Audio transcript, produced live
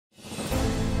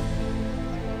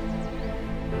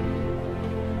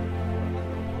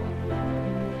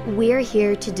We're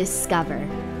here to discover,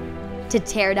 to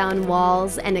tear down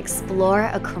walls and explore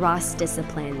across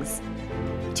disciplines,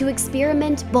 to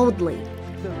experiment boldly,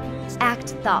 act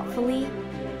thoughtfully,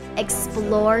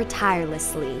 explore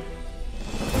tirelessly.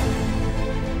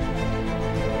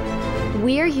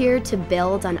 We're here to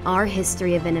build on our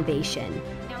history of innovation,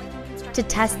 to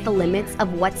test the limits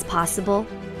of what's possible,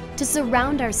 to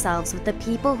surround ourselves with the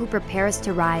people who prepare us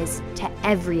to rise to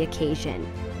every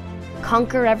occasion,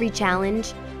 conquer every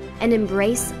challenge, and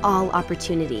embrace all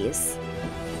opportunities.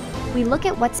 We look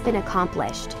at what's been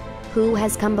accomplished, who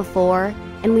has come before,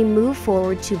 and we move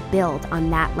forward to build on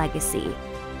that legacy.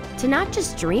 To not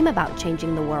just dream about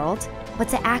changing the world, but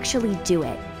to actually do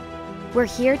it. We're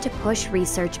here to push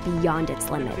research beyond its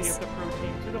limits,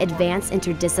 advance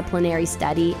interdisciplinary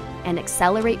study, and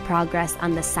accelerate progress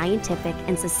on the scientific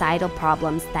and societal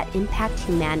problems that impact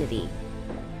humanity.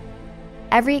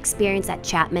 Every experience at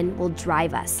Chapman will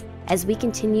drive us as we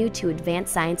continue to advance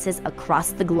sciences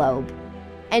across the globe,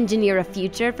 engineer a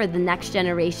future for the next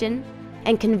generation,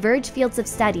 and converge fields of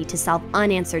study to solve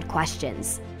unanswered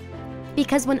questions.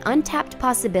 Because when untapped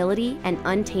possibility and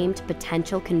untamed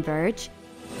potential converge,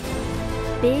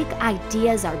 big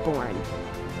ideas are born.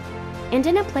 And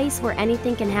in a place where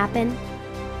anything can happen,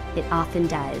 it often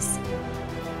does.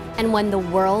 And when the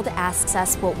world asks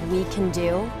us what we can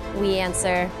do, we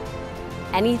answer,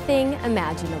 anything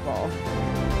imaginable.